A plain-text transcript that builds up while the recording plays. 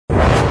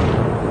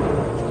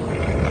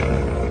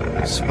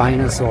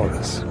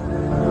Spinosaurus.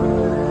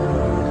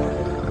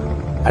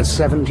 At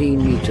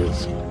 17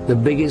 meters, the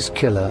biggest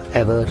killer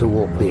ever to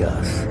walk the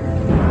Earth.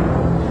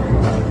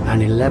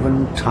 An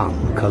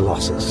 11-ton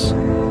colossus.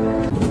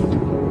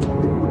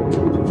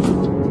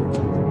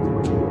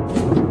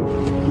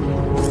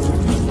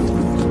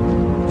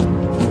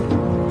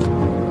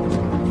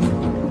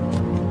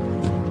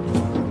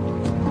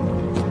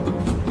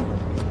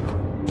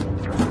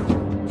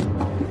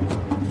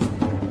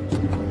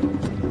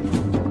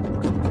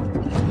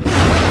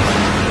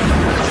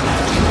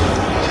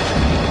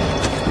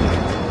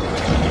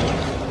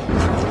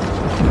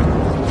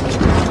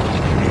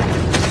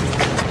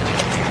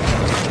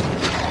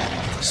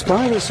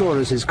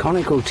 Spinosaurus's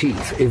conical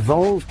teeth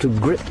evolved to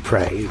grip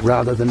prey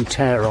rather than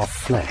tear off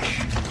flesh.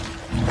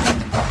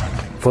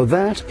 For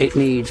that, it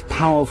needs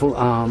powerful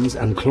arms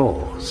and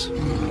claws.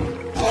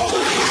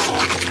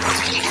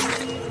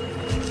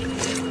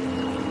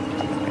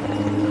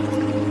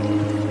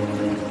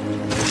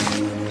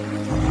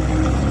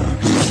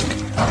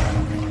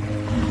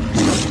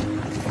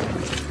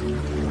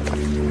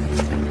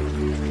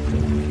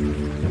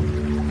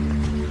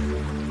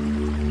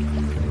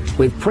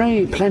 With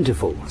prey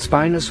plentiful,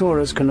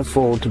 Spinosaurus can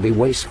afford to be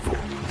wasteful,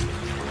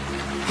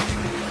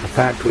 a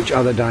fact which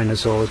other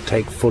dinosaurs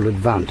take full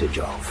advantage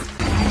of.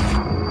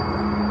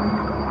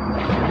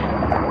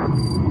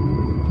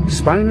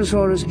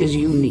 Spinosaurus is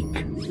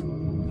unique,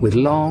 with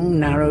long,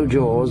 narrow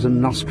jaws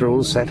and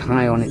nostrils set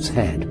high on its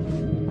head.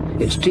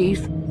 Its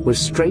teeth were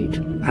straight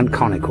and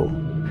conical.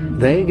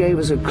 They gave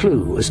us a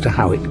clue as to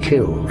how it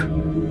killed.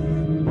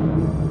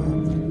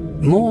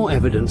 More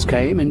evidence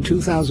came in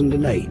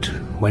 2008,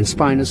 when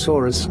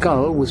Spinosaurus'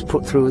 skull was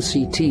put through a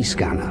CT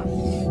scanner.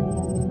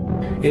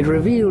 It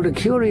revealed a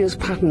curious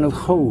pattern of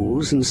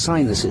holes and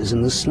sinuses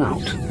in the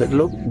snout that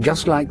looked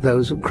just like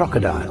those of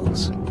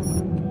crocodiles.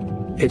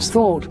 It's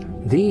thought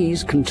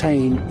these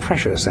contained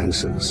pressure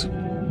sensors.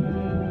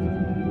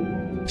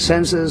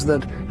 Sensors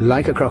that,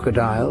 like a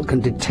crocodile, can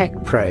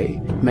detect prey,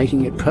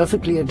 making it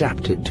perfectly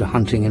adapted to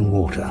hunting in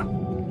water.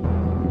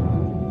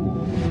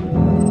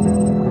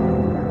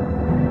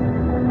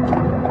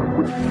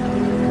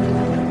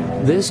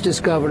 This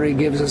discovery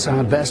gives us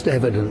our best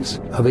evidence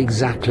of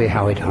exactly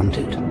how it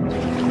hunted.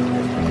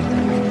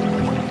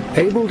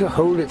 Able to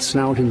hold its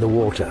snout in the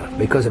water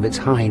because of its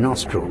high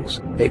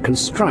nostrils, it can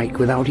strike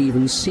without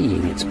even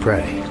seeing its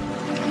prey.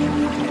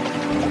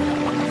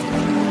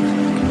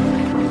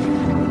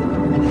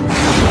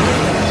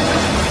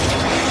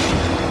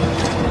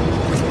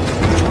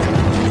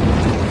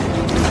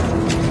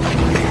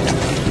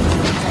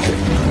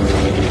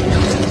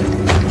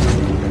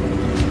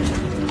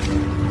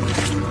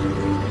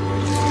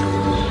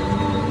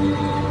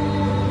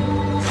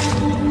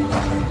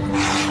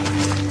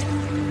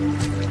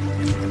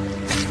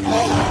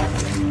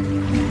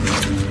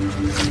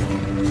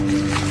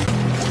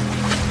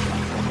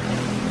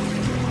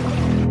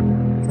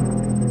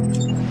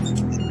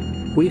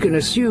 We can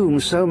assume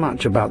so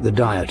much about the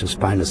diet of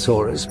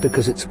Spinosaurus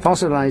because its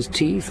fossilized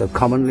teeth are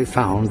commonly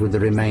found with the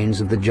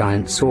remains of the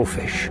giant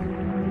sawfish.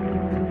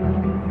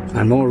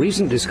 And more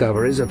recent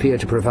discoveries appear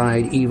to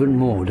provide even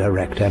more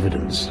direct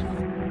evidence.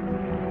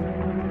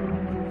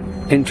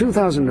 In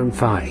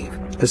 2005,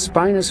 a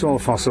Spinosaur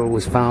fossil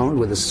was found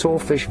with a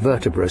sawfish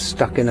vertebra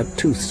stuck in a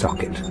tooth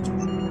socket.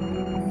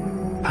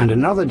 And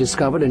another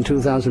discovered in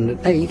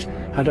 2008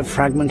 had a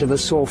fragment of a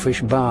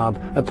sawfish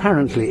barb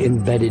apparently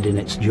embedded in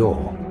its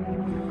jaw.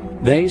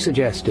 They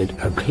suggested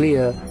a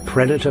clear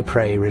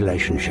predator-prey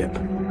relationship.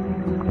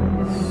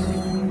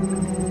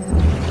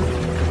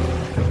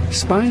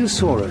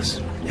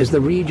 Spinosaurus is the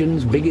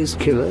region's biggest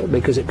killer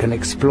because it can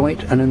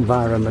exploit an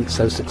environment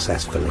so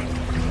successfully.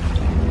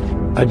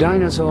 A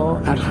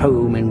dinosaur at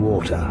home in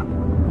water.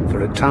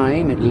 For a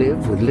time it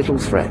lived with little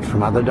threat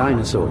from other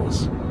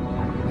dinosaurs,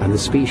 and the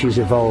species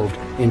evolved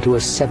into a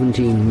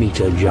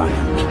 17-meter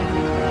giant.